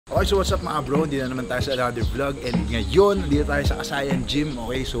Okay, so what's up mga bro? Hindi na naman tayo sa another vlog. And ngayon, dito tayo sa Kasayan Gym.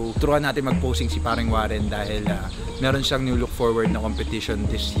 Okay, so turuan natin mag-posing si paring Warren dahil meron siyang new look forward na competition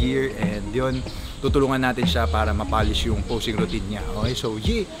this year. And yun, tutulungan natin siya para mapolish yung posing routine niya. Okay, so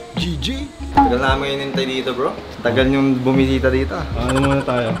yeah, GG! Tagal namin inintay dito bro. Tagal yung bumisita dito. Ano muna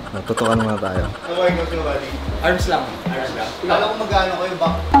tayo? Natutukan muna tayo. Okay, go to body. Arms lang. Arms lang. Kala ko magkano kayo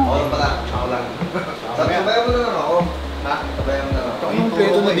back. Ako lang pala. Ako lang. Sabayan mo na lang ako. Ha? Sabayan mo na lang ako. Ang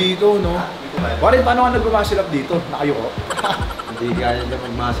kompleto na dito, no? Warren, paano ka nag-muscle up dito? Nakayo ko? Hindi kaya dyan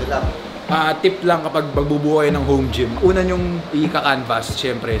mag-muscle up. Tip lang kapag magbubuo kayo ng home gym. Una yung ika-canvas,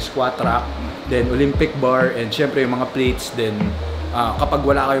 syempre squat rack, then Olympic bar, and syempre yung mga plates, then kapag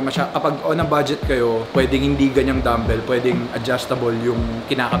wala kayo kapag on a budget kayo, pwedeng hindi ganyang dumbbell, pwedeng adjustable yung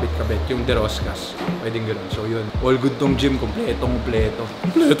kinakabit-kabit, yung deroskas. Pwedeng ganun. So yun, all good tong gym, kompleto.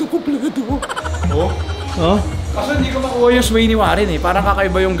 Oh? Oh? Kaso hindi ko makuha yung sway ni Warren eh. Parang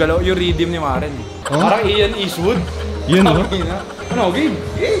kakaiba yung galaw, yung rhythm ni Warren eh. Oh? Parang Ian Eastwood. Yun no? Ano, game?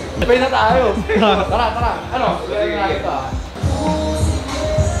 Game! Pay na tayo. Tara. Ano? Gawin na ito ah.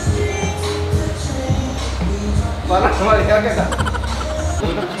 Parang mali agad ah.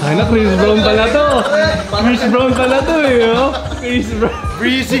 Ay na, Chris Brown pala to. Chris Brown pala to eh, oh. Chris Brown.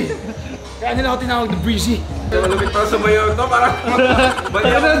 Breezy! Kaya nila ako tinawag na Breezy. Malupit pa sa mayo ito, parang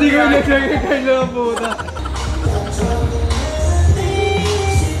Taka na, di ko nagsagay na puta.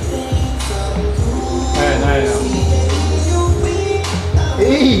 Ayun.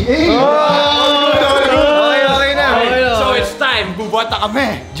 Hey! Okay na. So it's time, bubota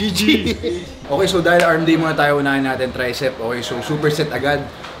kami! GG! Okay, so dahil arm day muna tayo, unahin natin tricep. Okay, so superset agad.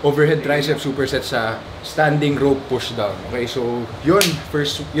 Overhead tricep superset sa standing rope push down. Okay, so yun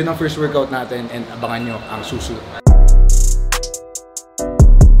ang first workout natin, and abangan nyo ang susunod.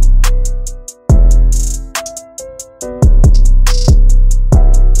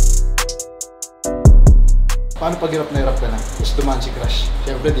 Paano pag hirap na hirap ka na? Gusto dumaan si Crush.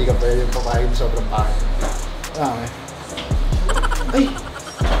 Siyempre di ka pwede yung papayag na sobrang pangit. Ay!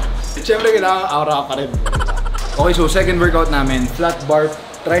 Siyempre kailangan aura ka pa rin. Okay, so second workout namin, flat bar,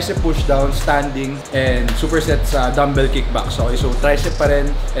 tricep push down, standing, and superset sa dumbbell kickbacks. Okay, so tricep pa rin,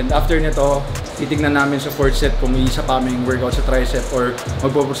 and after nito, titignan namin sa fourth set kung may isa pa kaming workout sa tricep or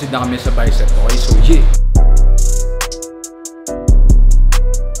magpo-proceed na kami sa bicep. Okay, so yeah!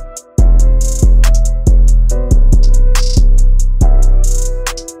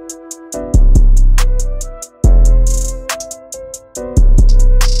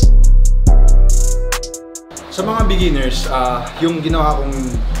 Sa mga beginners, yung ginawa kong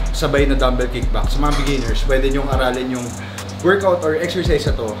sabay na dumbbell kickback, sa mga beginners, pwede nyong aralin yung workout or exercise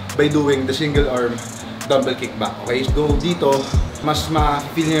na to by doing the single arm dumbbell kickback. Okay, so dito, mas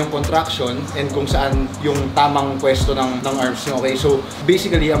ma-feel nyo yung contraction and kung saan yung tamang pwesto ng arms nyo. Okay, so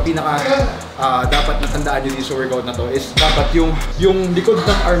basically, ang pinaka dapat natandaan nyo dito sa workout na to is dapat yung likod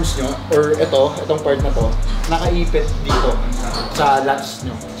ng arms nyo, or itong part na to, nakaipit dito sa lats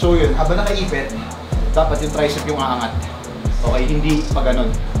nyo. So yun, habang nakaipit, dapat yung tricep yung aangat. Okay, hindi pa ganun.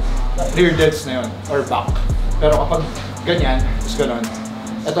 Rear delts na yun, or back. Pero kapag ganyan, is ganun,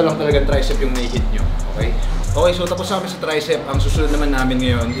 ito lang talagang tricep yung may-hit nyo. Okay? Okay, so tapos namin sa tricep. Ang susunod naman namin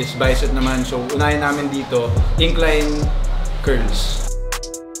ngayon is bicep naman. So unahin namin dito, incline curls.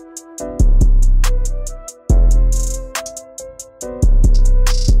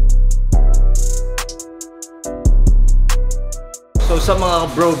 So sa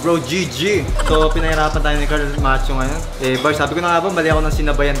mga bro GG. So pinahirapan tayo ni Carl Macho ngayon. Bar, sabi ko na nga ba, mali ako ng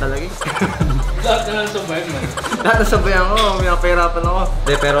sinabayan talaga eh. Lahat ka lang sabayan man. Lahat ng sabayan ko, may pahirapan ako.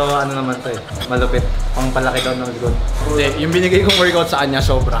 Pero ano naman to eh, malupit. Ang palaki daw ng likod. Hindi, yung binigay kong workout sa kanya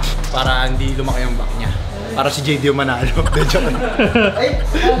sobra. Para hindi lumaki yung back niya. Para si JD yung manalo. Joke lang.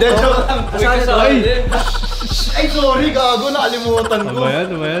 Joke lang. Ay, sorry, gago, nakalimutan ko.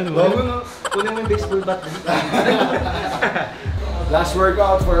 Sabayan. Gago na, kunin mo yung baseball bat. Last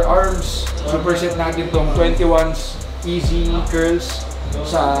workout for arms. Superset natin tong 21s easy curls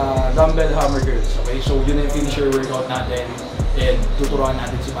sa dumbbell hammer curls. Okay, so yun yung finisher workout natin. And tuturuan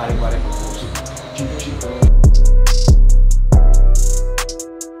natin si paring Warren mag-posing.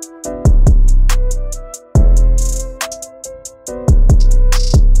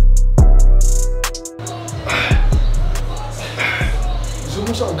 Zoom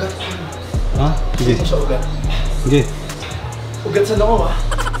mo sa ugat. Ha? Sige. Zoom mo sa ugat. Sige. Ugat sa noo ah.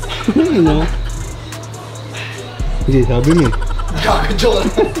 Ano? Sige, sabi mo eh. Joke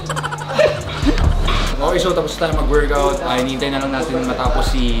lang. Okay, so tapos tayo mag-workout. Hinihintay na lang natin matapos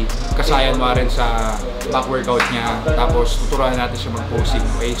si Kasayan Warren sa back workout niya. Tapos tuturuan natin siya mag-posing.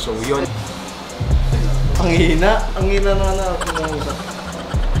 Okay, so yun. Ang hina na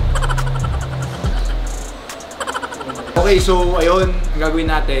Okay, so ayun, ang gagawin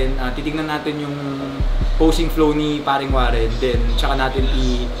natin, titignan natin yung posing flow ni paring Warren, then tsaka natin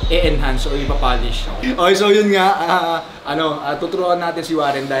i-enhance o ipapolish. Okay, so yun nga, tuturuan natin si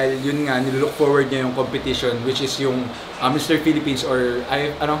Warren dahil yun nga, nilook forward niya yung competition, which is yung Mr. Philippines or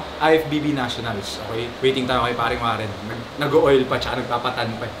IFBB Nationals. Okay, waiting tayo kay paring Warren. Nag-o-oil pa, tsaka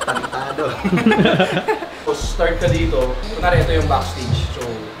nagpapatan pa. Talitado. So, start ka dito. Kunwari, ito yung backstage. So,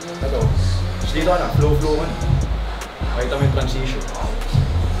 ito. So, dito ka na, flow ka na. Pakita mo yung transition.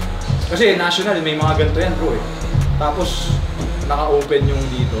 Kasi national, may mga ganito yan bro eh. Tapos, naka-open yung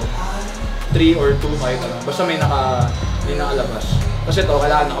dito. 3 or 2, kahit ano. Basta may nakalabas. Kasi ito,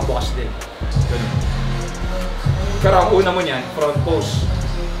 kailangan nakabukas din. Ganun. Pero ang una mo niyan, front pose.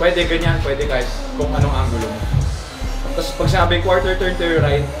 Pwede ganyan, pwede kahit kung anong angulo mo. Tapos pag sabi quarter turn to your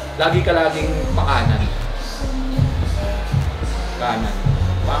right, lagi ka laging pakanan. Kanan.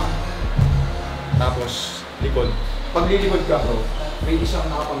 Pang. Tapos, likod. Pag lilikod ka bro, may isang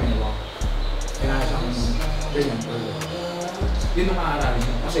nakapamilwa. Kaya isang ganyan. Yun ang maaralin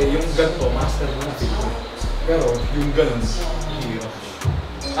mo. Kasi yung ganito, master mo na feel ko. Pero yung ganun, hirap.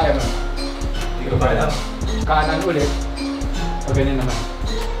 Kaya mo. Hindi ko kaya. Kanan ulit. Pag ganyan naman.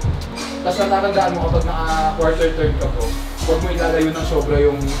 Tapos natatandaan mo kapag naka-quarter turn ka bro, huwag mo ilalayo ng sobra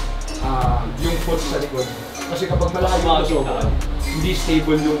yung foot sa likod. Kasi kapag malayo na sobra, hindi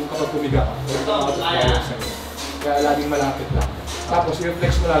stable yung kapag pumiga ka. Kaya laging malapit lang. Tapos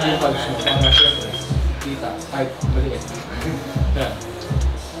i-reflex mo lagi yung pulse mo. Para syempre, kita, kahit maliit.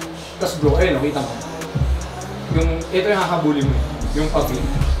 Tapos bro, ayun, nakita mo. Ito yung kakabuli mo, yung pag-in.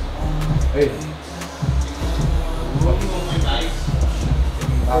 Ayun.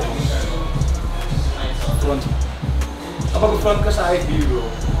 Tapos, front. Kapag front ka sa IFB bro,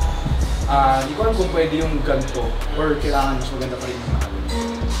 di ko alam kung pwede yung ganito or kailangan mas maganda pa rin yung nakabuli.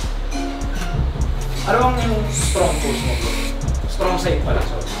 Ano ang yung strong pose mo bro? Strong side pala,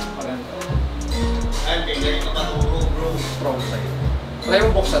 so maganda. Ay, kaya ka paturo bro. Strong side. Try mo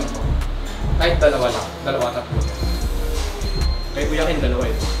buksan to. Kahit dalawa lang, dalawa, tatlo. Kaya kuyakin dalawa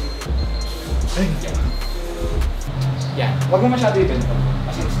ito. Ayun, yan. Yan, huwag mo masyado i-bend to.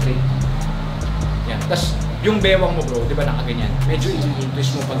 Kasi straight. Yan, tas yung bewang mo bro, di ba nakaganyan? Medyo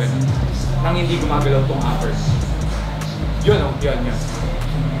i-twist mo pa ganun. Nang hindi gumagalaw tong upper. Yun o, yun.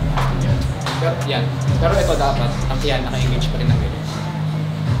 Pero, yan. Pero ito dapat, yan, naka-engage pa rin ng ganyan.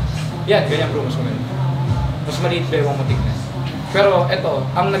 Yan, ganyan bro, mas maganda. Mas maliit bewang mo tignan. Pero ito,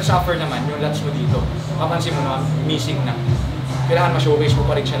 ang nag-suffer naman, yung lats mo dito, papansin mo na missing na. Kailangan ma-showcase mo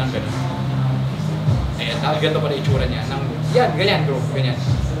pa rin siya ng ganun. Ayan, ganito pa rin itsura niya. Yan, ganyan bro, ganyan.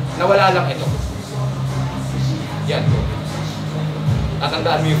 Nawala lang ito. Yan bro.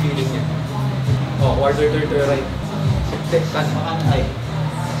 Tatandaan mo yung feeling niya. Quarter turn to your right. Take ka na. Ay.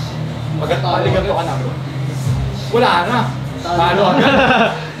 Paligan to ka na bro. Wala na. Paano agad?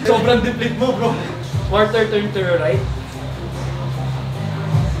 Sobrang deplete mo bro. Quarter turn to your right.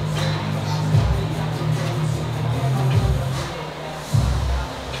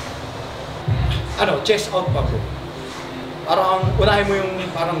 Chest out pa bro. Parang unahin mo yung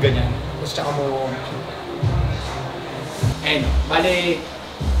parang ganyan. Tapos tsaka mo... bali...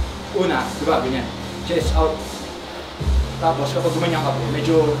 Una, diba ganyan. Chest out. Tapos kapag gumanyan ka bro,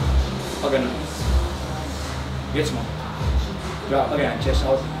 medyo pag ganun. Gets mo? Diba? Pag ganyan, chest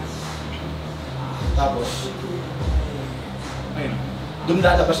out. Tapos... Ayun. Doon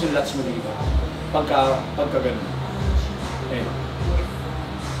lalabas yung lats mo dito. Pagka ganun. Ayun.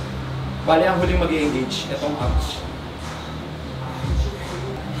 Bali, ang huling mag-i-engage, itong abs.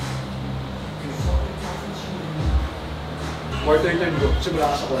 Quarter turn bro,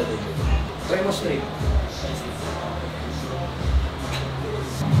 simula ka sa quarter turn. Try mo straight.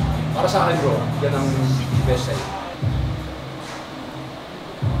 Para sa akin bro, yan ang best side.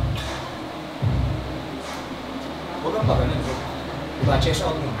 Huwag kang pa ganun bro. Diba, chest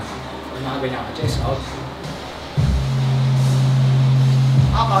out muna. Pag mga ganyan ka, chest out.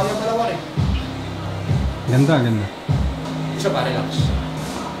 Kaya dalawa rin. Ganda. Isa pa, relax.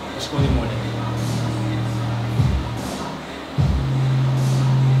 Tapos kunin mo ulit.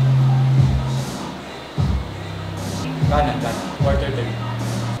 Kanan. Quarter turn.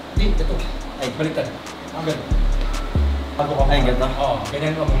 Ito. Ay, baliktad. Ang ganda. Bago ka ganda? Oo,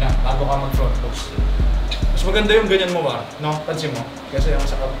 ganyan mo muna. Bago ka mag-front pose. Mas maganda yung ganyan mo ba? No? Pansin mo? Kasi yung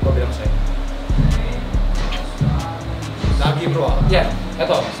sa kabilang side. Lagi bro. Yan.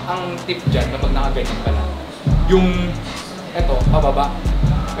 Ito, ang tip dyan kapag nakaganyan pala. Yung, ito, pababa.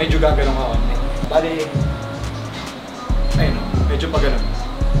 Medyo gaganon ka konti. Bali, ayun o, medyo pa ganun.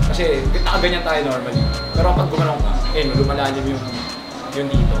 Kasi nakaganyan tayo normally. Pero kapag gumanong ka, lumalalim yung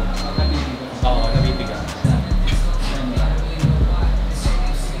dito. Oo, nabibiga.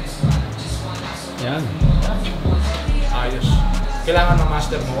 Yan. Ayos. Kailangan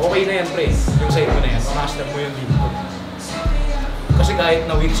ma-master mo. Okay na yan, pre. Yung side mo na yan. Ma-master mo yung dito. Kasi kahit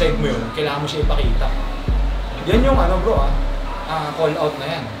na weak side mo yun, kailangan mo siya ipakita. Yan yung ano bro call out na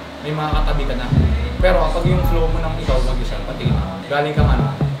yan. May mga katabi ka na. Pero kapag yung flow mo ng ikaw mag-isa, pati galing kang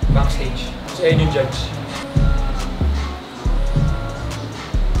backstage. Kasi ayun yung judge.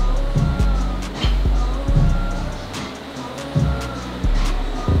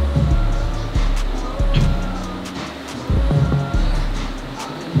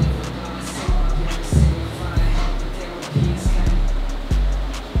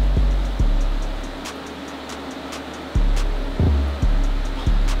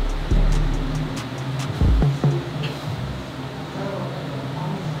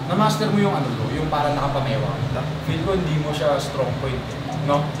 Na-master mo yung ano bro, yung parang nakapamewa. Feel ko hindi mo siya strong point.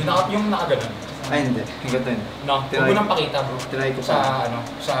 No? Yung nakaganon. Ay hindi, hanggang din. No? Huwag mo nang pakita bro. Try ko sa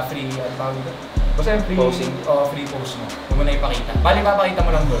sa free, ano tawag dito? Basta yung free posing. Free pose mo. Huwag mo na ipakita. Bali papakita mo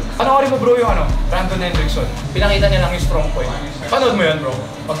lang doon. Panoorin mo bro yung Brandon Hendrickson. Pinakita niya lang yung strong point. Panood mo yun bro.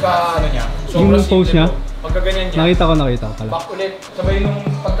 Pagka niya. Yung pose niya? Pagka ganyan niya. Nakita ko pala. Back ulit. Sabay nung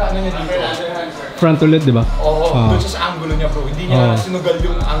pagka niya dito. Front ulit, di ba? Oo, doon siya sa angulo niya bro. Hindi niya sinugal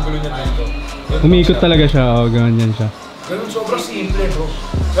yung angulo niya dito. Umiikot talaga siya, ganyan siya. Ganun, sobrang simple bro.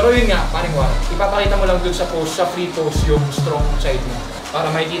 Pero yun nga, paring war, ipapakita mo lang dun sa pose, sa free pose yung strong side mo. Para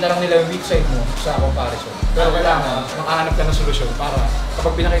makikita lang nila yung weak side mo sa comparison. Pero kailangan, makahanap ka ng solusyon para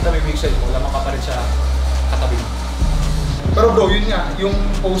kapag pinakita mo yung weak side mo, lamang ka pa rin sa katabi mo. Pero bro, yun nga, yung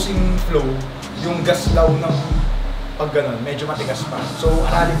posing flow, yung gaslaw ng pag ganun, medyo matigas pa. So,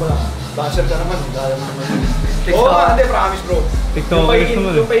 aralin mo lang. Dancer ka naman, hindi kaya mo naman. Oo, hindi, promise bro.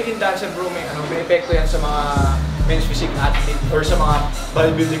 Yung paikin dancer bro, may epekto yan sa mga men's physique athlete or sa mga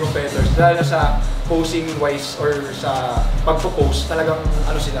bodybuilding competitors. Dahil na sa posing wise or sa pagpo-pose, talagang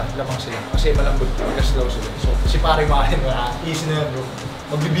lamang sila. Kasi malambot, gaslaw sila. So, si pare makin, easy na yan bro.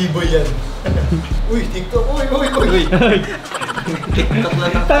 Magbibiboy yan. Uy, TikTok, uy. TikTok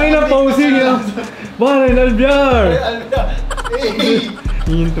lang. Tayo na posing yun. Bakit, ALVIAR? Hey!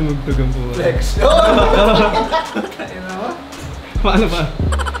 Yung tumugtog ang po. Flex. Paano ba?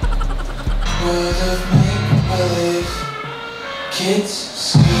 Kids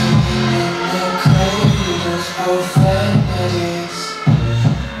screaming in their cradles, profanities.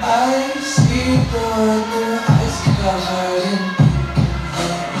 I sleep on their eyes covered in ink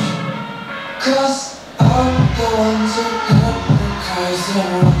and ink. Cause I'm the ones who cut the cries and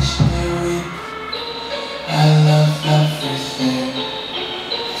watch me weep. I love everything.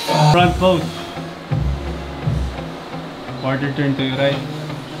 Front pose. Quarter turn to your right.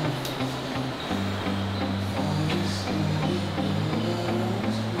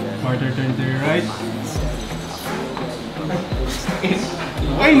 Quarter turn to your right.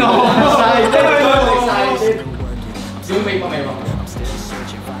 Ay no! Excited! Yung may pamewang.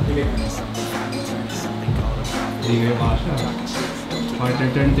 Hindi kayo kasha. Quarter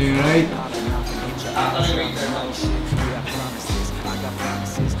turn to your right.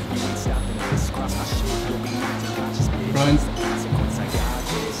 Front.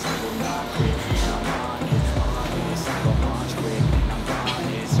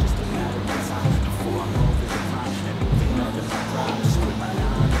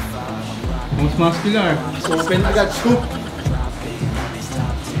 Most muscular. Open agad, scoop!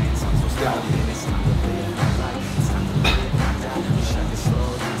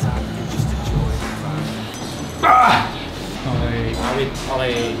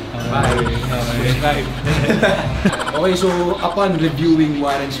 Okay. Bye. Okay, so upon reviewing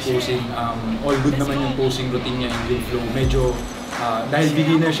Warren's posing, all good naman yung posing routine niya and yung flow. Medyo, dahil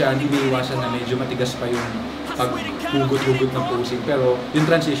beginner siya, hindi may iwasan na medyo matigas pa yung paghugot-hugot ng posing. Pero yung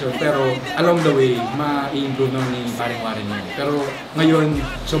transition, pero along the way, ma-i-improve naman ni paring Warren yun. Pero ngayon,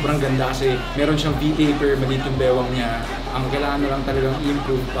 sobrang ganda kasi meron siyang V-taper, maliit yung bewang niya. Ang kailangan na lang talagang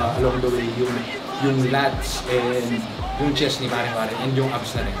i-improve pa along the way yung lats and yung chest ni paring Warren and yung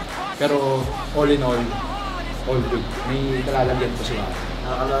abs na rin. Pero all in all good. May kalalagyan pa si Warren.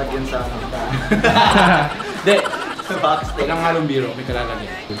 Nakakalagyan sa akin. Hindi. Backstage. Walang halong biro, may kalalagyan.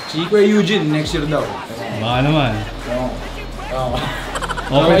 Si Kuya Eugene, next year daw. Baka naman. Oo.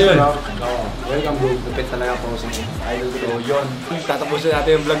 Okay yun. Welcome bro. Lupit talaga posing. Idol ko. Yun. Tatapusin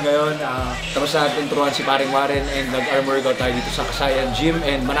natin yung vlog ngayon. Tapos natin turuan si paring Warren and nag-arm workout tayo dito sa Kasayan Gym.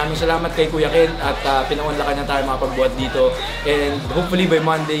 And maraming salamat kay Kuya Ken at pinaunlakan na tayo makapagbuhat dito. And hopefully by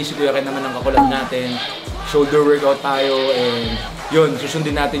Monday si Kuya Ken naman ang kakulat natin. Shoulder workout tayo and yun,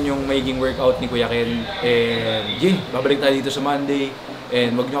 susundin natin yung magiging workout ni Kuya Ken. And yun, babalik tayo dito sa Monday.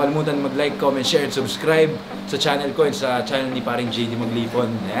 And huwag nyo kalimutan mag-like, comment, share, and subscribe sa channel ko and sa channel ni paring JD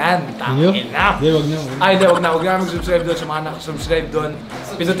Maglipon. Ayan, takin na! Hindi, wag na. Ay, hindi, huwag na mag-subscribe doon. Sa mga nakasubscribe doon,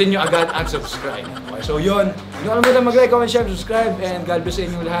 pinutin nyo agad ang subscribe. Okay, so yun. Huwag nyo kalimutan mag-like, comment, share, subscribe, and God bless sa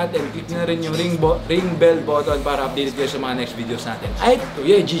inyo lahat. And click na rin yung ring bell button para updated kayo sa mga next videos natin. Ay, to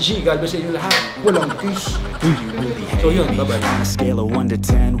yeah, GG, God bless sa inyo lahat. Walang peace. So yun, bye-bye. On a scale of 1 to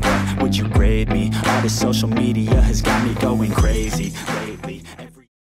 10, what would you grade me? All this social media has got me going crazy.